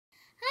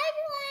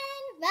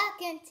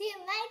Welcome to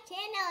my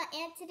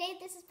channel, and today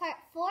this is part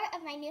 4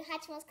 of my new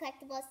Hatchimals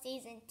Collectibles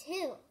Season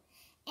 2.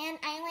 And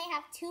I only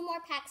have 2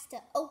 more packs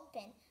to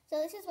open. So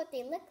this is what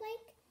they look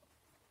like.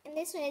 And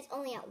this one is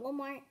only at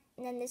Walmart,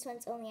 and then this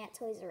one's only at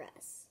Toys R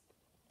Us.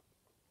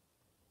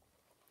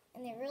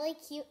 And they're really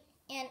cute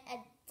and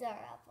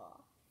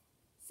adorable.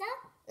 So,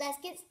 let's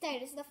get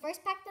started. So the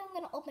first pack that I'm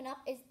going to open up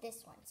is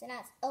this one. So now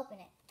let's open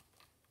it.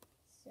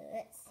 So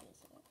let's see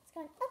here. Let's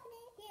go and open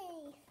it.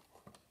 Yay!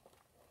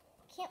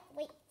 Can't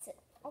wait to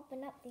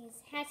open up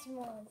these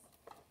Hatchimals.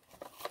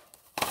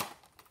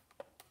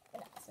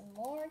 Open up some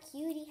more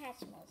cutie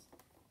Hatchimals.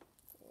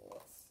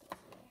 Let's see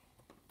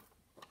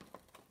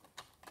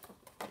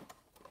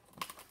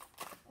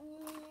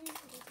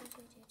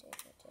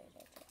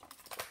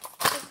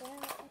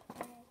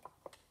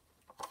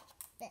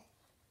here.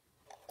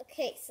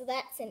 Okay, so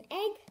that's an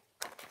egg.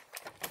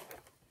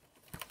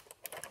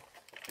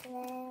 And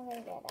then we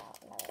get out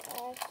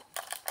another egg.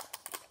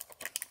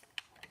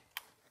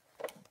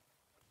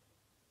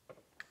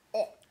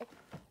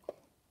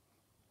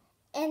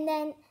 And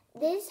then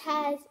this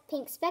has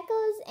pink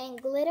speckles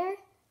and glitter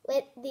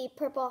with the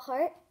purple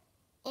heart.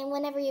 And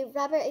whenever you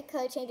rub it, it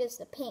color changes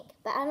to pink.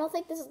 But I don't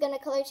think this is going to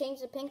color change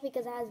to pink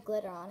because it has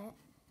glitter on it.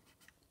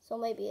 So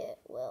maybe it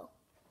will.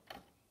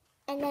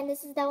 And then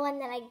this is the one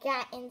that I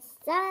got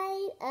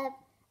inside of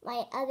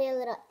my other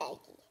little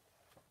eggie.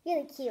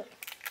 Really cute.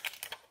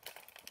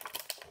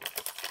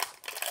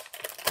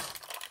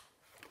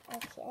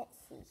 Okay, let's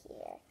see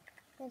here.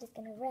 I'm just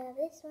going to rub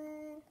this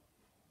one.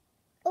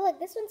 Oh,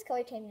 look, this one's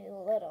color changing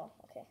a little.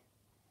 Okay.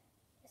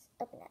 Let's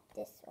open up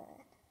this one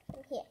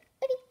from here.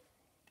 Okay.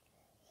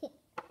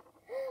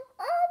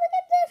 Oh, look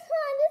at this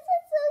one. This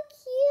one's so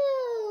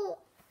cute.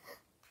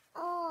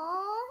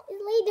 Aww, it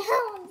laid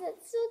down.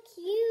 That's so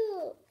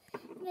cute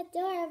and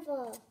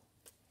adorable.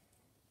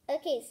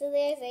 Okay, so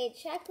there's a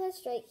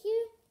checklist right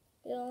here.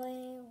 There's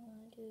only 1,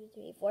 2,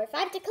 3, 4,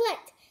 5 to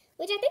collect,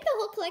 which I think the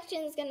whole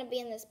collection is going to be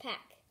in this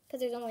pack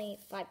because there's only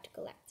 5 to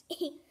collect.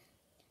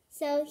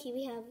 So here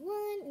we have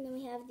one, and then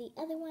we have the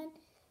other one.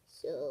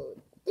 So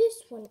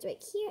this one is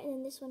right here, and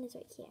then this one is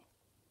right here.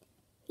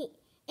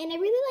 And I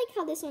really like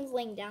how this one's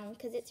laying down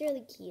because it's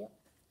really cute.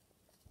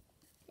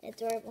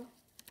 Adorable.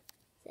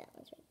 So that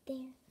one's right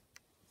there.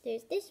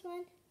 There's this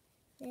one,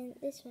 and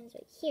this one's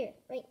right here,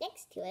 right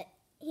next to it.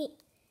 Really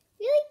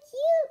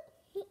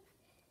cute.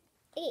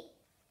 Okay.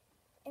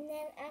 And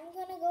then I'm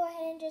going to go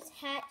ahead and just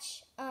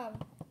hatch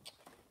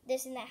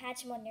this in that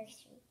Hatchimal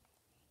nursery.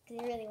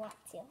 I really want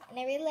to. And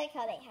I really like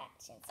how they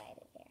hatch inside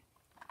of here.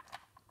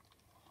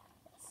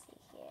 Let's see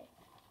here.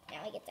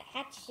 Now I get to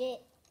hatch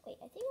it. Wait,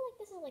 I think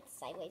this is like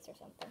sideways or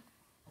something.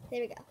 There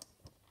we go.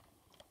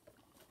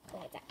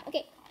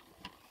 Okay.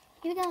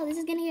 Here we go. This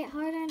is going to get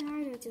harder and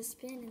harder to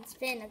spin and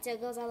spin until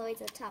it goes all the way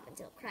to the top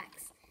until it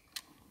cracks.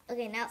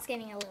 Okay, now it's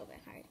getting a little bit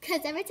hard.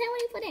 Because every time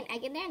when you put an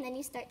egg in there and then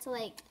you start to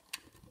like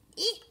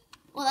eat.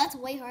 Well, that's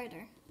way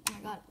harder. Oh my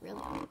god, really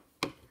hard.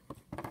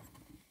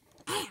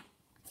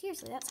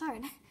 Seriously, that's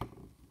hard.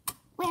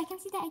 Wait, I can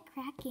see that egg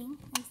cracking.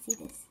 Let me see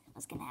this.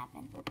 What's gonna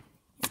happen?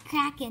 It's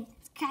cracking.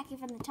 It's cracking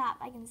from the top.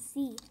 I can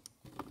see.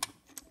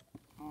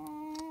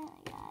 Oh my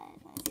god.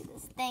 Let me see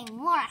this thing.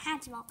 More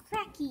Hatchimal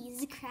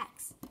crackies.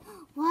 Cracks.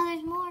 Well,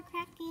 there's more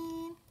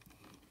cracking.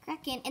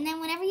 Cracking. And then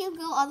whenever you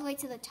go all the way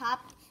to the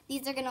top,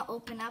 these are gonna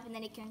open up and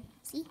then you can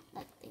see.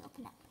 Look, they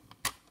open up.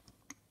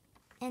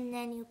 And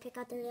then you pick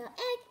out the little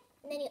egg.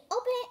 And then you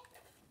open it.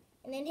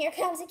 And then here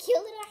comes a cute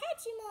little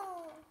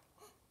Hatchimal.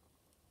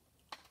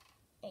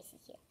 Let me see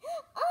here.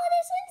 Oh,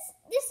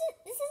 this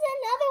is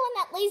another one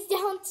that lays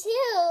down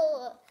too.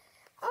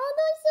 Oh,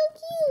 that's so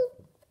cute.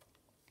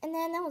 And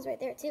then that one's right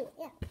there too.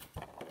 Yeah.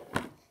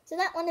 So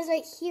that one is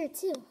right here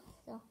too.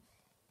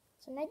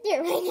 So right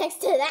there, right next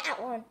to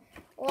that one.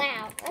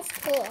 Wow, that's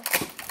cool.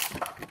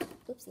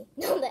 Oopsie.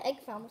 No, the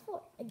egg fell on the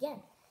floor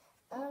again.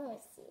 Oh,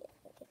 let's see.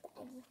 Look at the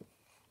egg.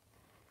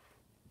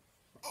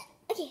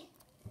 Okay.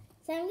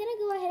 So I'm gonna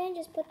go ahead and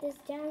just put this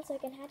down so I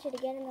can hatch it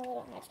again in the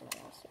little Hatchimal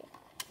nursery.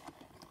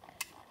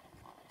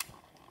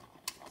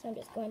 So I'm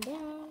just going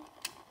down.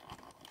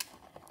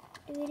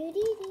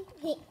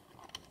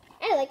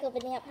 I like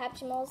opening up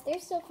Hatchimals. They're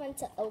so fun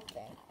to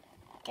open.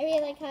 I really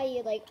like how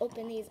you like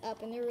open these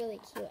up, and they're really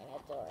cute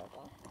and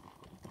adorable.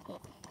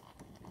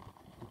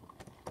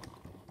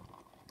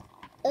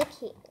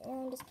 Okay, and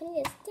I'm just putting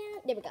this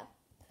down. There we go.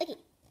 Okay,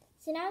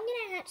 so now I'm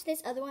gonna hatch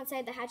this other one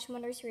inside the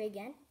Hatchimal nursery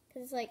again,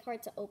 because it's like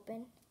hard to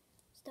open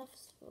stuff.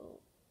 So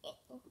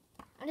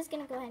I'm just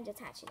gonna go ahead and just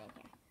hatch it in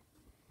here.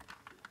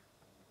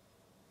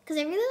 Because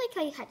I really like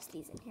how you hatch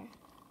these in here.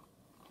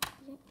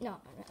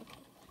 No, okay.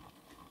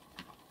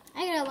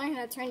 I gotta learn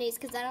how to turn these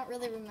because I don't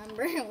really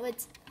remember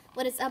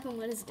what is up and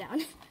what is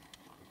down.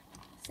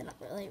 So I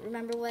don't really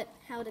remember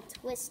how to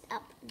twist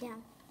up and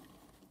down.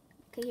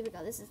 Okay, here we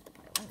go. This is the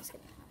part I'm just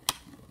gonna.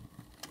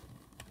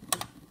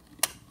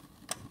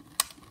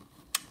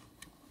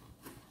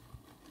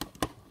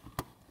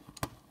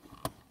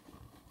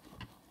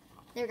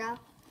 There we go.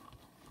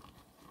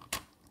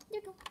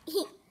 There we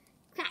go.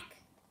 Crack.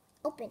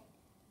 Open.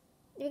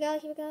 Here we go,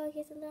 here we go.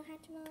 Here's a little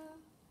Hatchimal.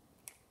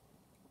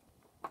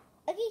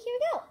 Okay, here we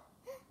go.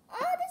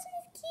 Oh, this one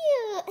is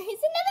cute.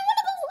 It's another one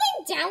of those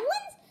laying down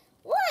ones?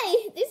 Why?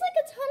 There's like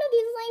a ton of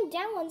these laying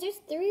down ones.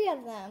 There's 3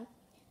 of them.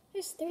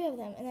 There's 3 of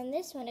them. And then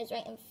this one is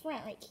right in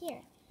front, right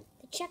here.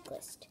 The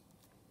checklist.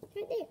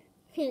 Right there.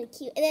 Really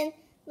cute. And then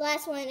the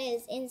last one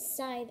is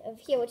inside of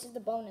here, which is the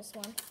bonus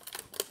one.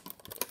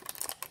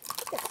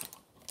 What's this?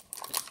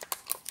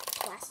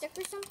 Plastic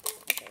or something?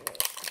 Okay,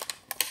 wait.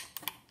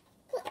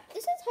 Look,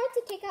 this is hard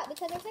to take out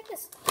because there's like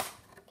this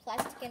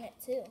plastic in it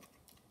too.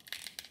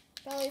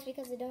 Probably it's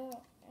because I don't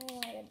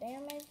want it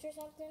damaged or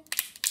something.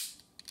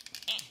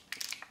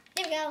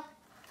 There we go.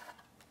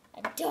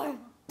 Adorable.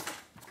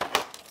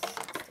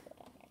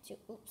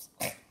 Oops.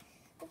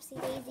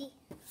 Oopsie daisy.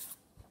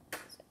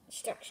 So,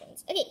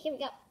 instructions. Okay, here we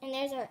go. And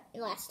there's our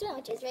last one,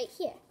 which is right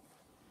here.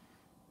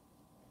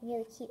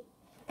 Really cute.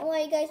 And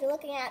while you guys are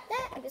looking at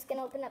that, I'm just going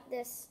to open up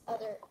this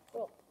other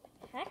little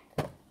pack.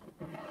 I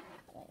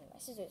need my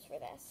scissors for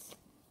this.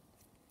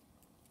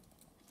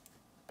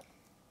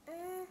 I'm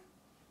going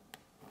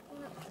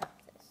to open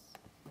up this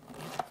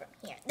from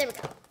here. There we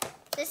go.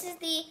 This is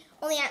the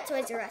only at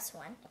Toys R Us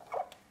one.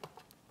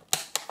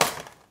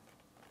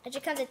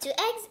 It comes with 2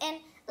 eggs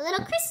and a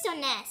little crystal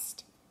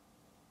nest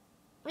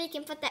where you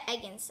can put the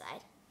egg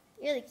inside.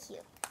 Really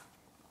cute.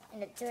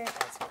 And adorable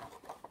as well.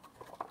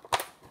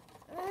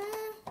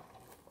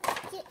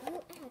 Get you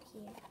out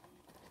here.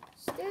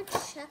 Is there a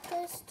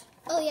checklist?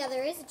 Oh yeah,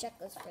 there is a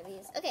checklist for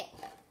these. Okay,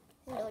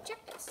 there's a little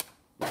checklist.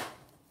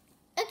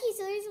 Okay,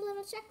 so there's a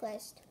little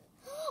checklist.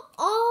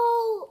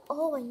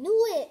 Oh, I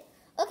knew it.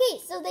 Okay,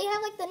 so they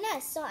have like the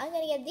nest. So I'm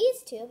going to get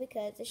these 2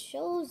 because it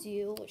shows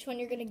you which one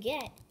you're going to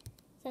get.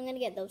 So I'm going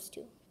to get those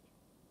 2.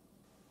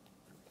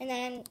 And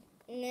then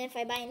if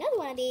I buy another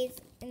one of these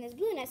in this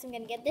blue nest, I'm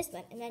going to get this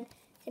one. And then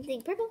same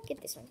thing, purple,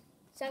 get this one.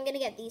 So I'm going to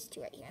get these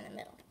 2 right here in the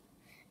middle.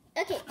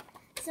 Okay,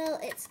 so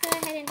let's go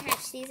ahead and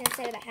hatch these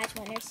instead of the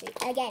Hatchimal nursery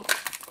again.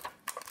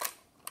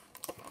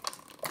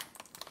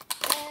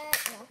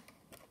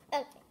 No.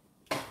 Okay.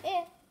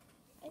 Yeah.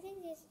 I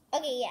think these.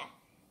 Okay, yeah.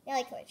 Now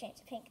I color change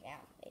to pink now.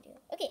 They do.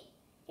 Okay,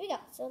 here we go.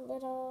 So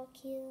little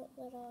cute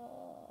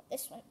little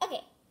this one.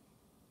 Okay.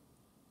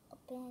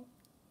 Open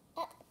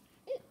up.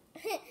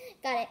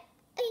 Got it.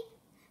 Okay.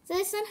 So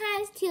this one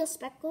has teal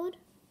speckled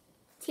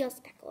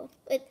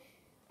with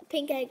a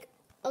pink egg.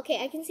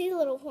 Okay, I can see the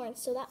little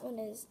horns. So that one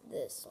is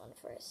this one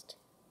first.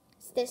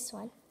 It's this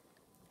one.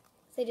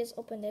 So I just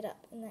opened it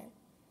up and then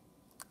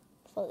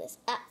pull this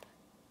up.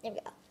 There we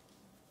go.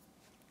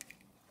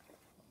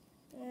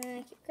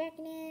 Keep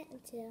cracking it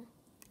until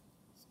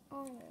it's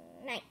all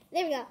night.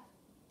 There we go.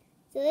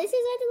 So this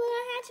is what the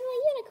little Hatchimal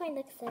unicorn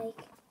looks like.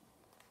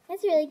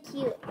 That's really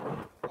cute.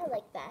 I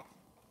like that.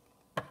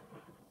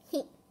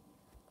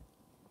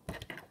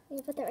 I'm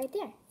going to put that right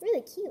there.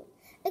 Really cute.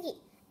 Okay,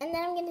 and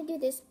then I'm going to do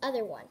this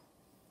other one.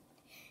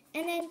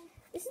 And then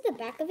this is the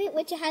back of it,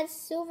 which has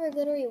silver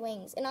glittery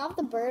wings. And all of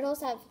the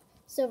birdos have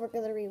silver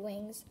glittery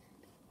wings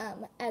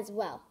as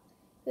well.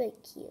 Really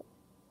cute.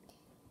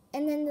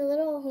 And then the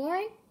little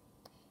horn,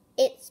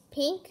 it's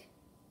pink.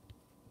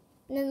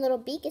 And then the little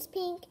beak is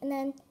pink. And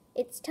then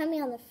its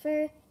tummy on the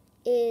fur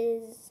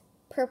is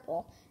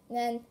purple. And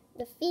then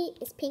the feet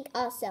is pink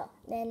also.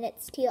 And then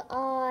it's teal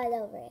all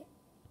over it.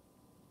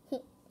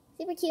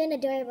 Super cute and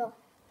adorable.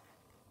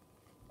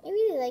 I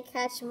really like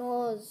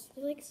Hatchimals.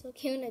 They're like so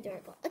cute and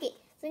adorable. Okay,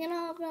 so I'm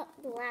gonna open up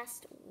the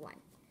last one.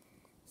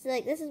 So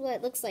like this is what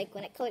it looks like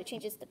when it color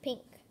changes to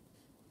pink.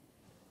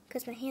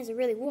 Because my hands are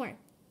really warm.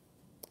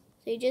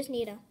 So you just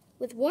need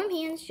with warm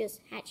hands, just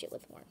hatch it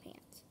with warm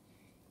hands.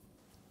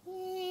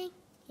 Yay.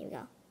 Here we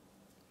go.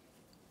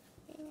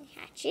 And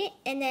hatch it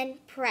and then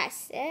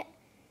press it.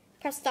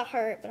 Press the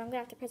heart, but I'm gonna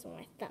have to press it with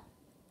my thumb.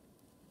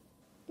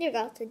 There we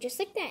go. So just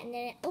like that, and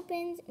then it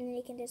opens, and then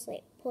you can just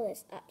like pull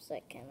this up so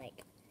it can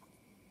like.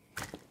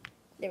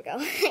 There we go.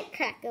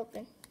 Crack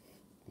open.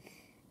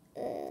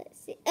 Let's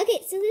see. Okay,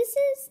 so this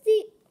is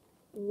the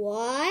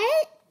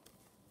what?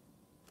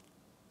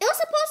 It was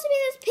supposed to be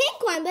this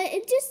pink one, but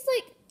it just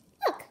like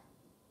look.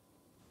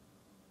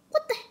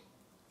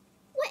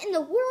 What in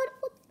the world?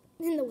 What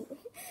is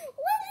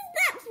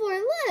that for?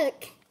 Look.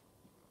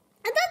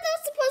 I thought that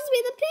was supposed to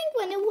be the pink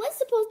one. It was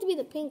supposed to be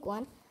the pink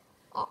one.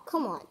 Oh,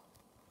 come on.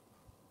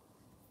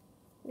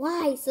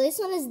 Why? So this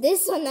one is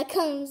this one that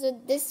comes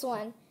with this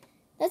one.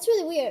 That's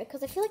really weird,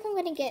 because I feel like I'm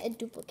going to get a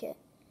duplicate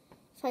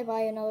if I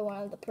buy another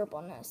one of the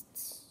purple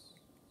nests.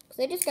 Because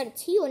I just got a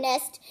teal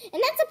nest,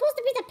 and that's supposed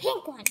to be the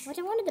pink one, which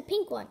I wanted the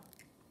pink one.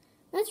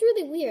 That's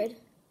really weird.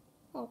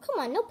 Oh, come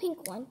on, no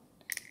pink one.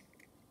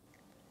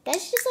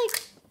 That's just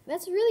like,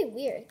 that's really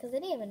weird, because I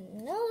didn't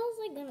even know I was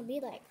like going to be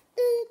like,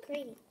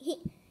 crazy.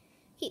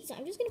 Okay, so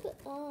I'm just going to put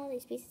all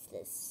these pieces to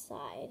the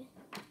side.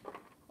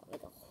 I'll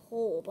make a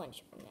whole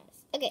bunch of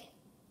nests. Okay.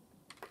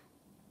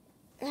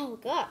 Oh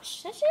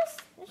gosh, that's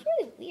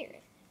really weird.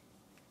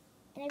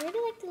 And I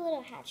really like the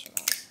little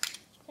Hatchimals.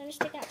 So I'm just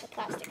taking out the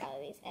plastic out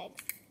of these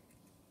eggs.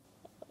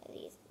 One of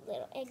these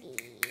little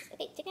eggies.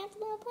 Okay, take out the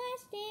little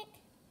plastic.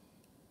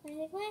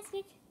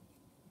 Plastic.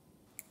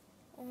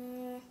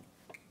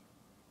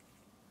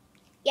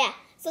 Yeah,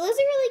 So those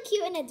are really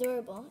cute and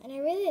adorable, and I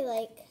really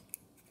like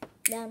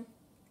them.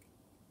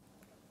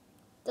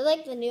 They're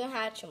like the new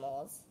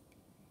Hatchimals.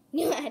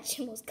 New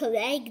Hatchimals,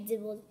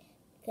 Colleggtibles.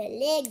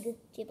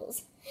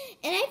 Colleggtibles.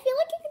 And I feel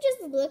like you could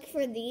just look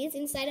for these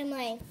inside of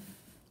my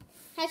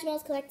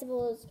Hatchimals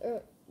Collectibles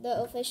or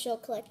the official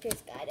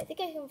collector's guide. I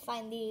think I can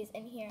find these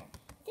in here.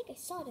 I think I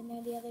saw it in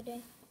there the other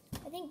day.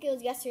 I think it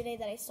was yesterday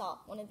that I saw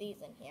one of these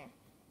in here.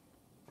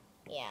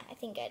 Yeah, I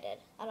think I did.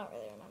 I don't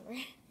really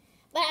remember.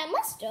 But I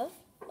must have.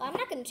 Well, I'm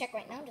not going to check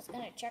right now. I'm just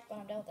going to check when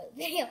I'm done with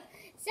the video.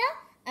 So,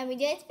 I'm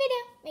enjoying this video.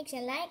 Make sure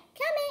to like,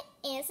 comment,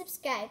 and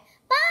subscribe.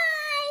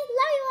 Bye!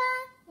 Love you all!